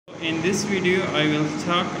In this video I will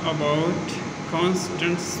talk about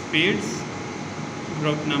constant speeds,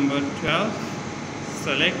 group number 12.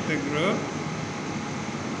 Select the group.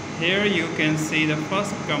 Here you can see the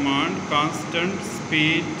first command, constant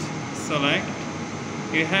speed select.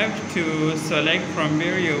 You have to select from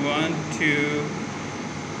where you want to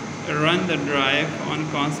run the drive on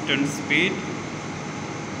constant speed.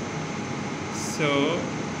 So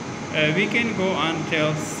we can go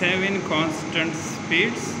until 7 constant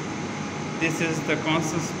speeds. This is the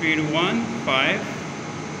constant speed 1, 5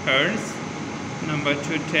 Hertz, number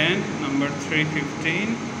 2, 10, number 3,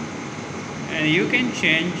 15, and you can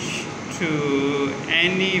change to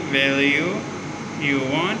any value you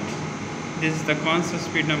want. This is the constant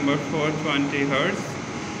speed number 4, 20 Hertz,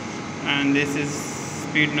 and this is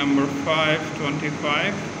speed number 5,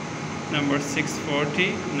 25, number 6,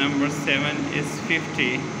 40, number 7 is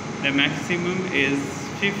 50. The maximum is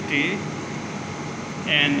 50.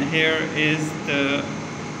 And here is the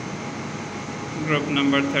group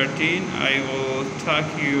number 13. I will talk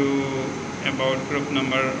you about group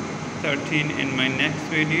number 13 in my next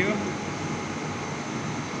video.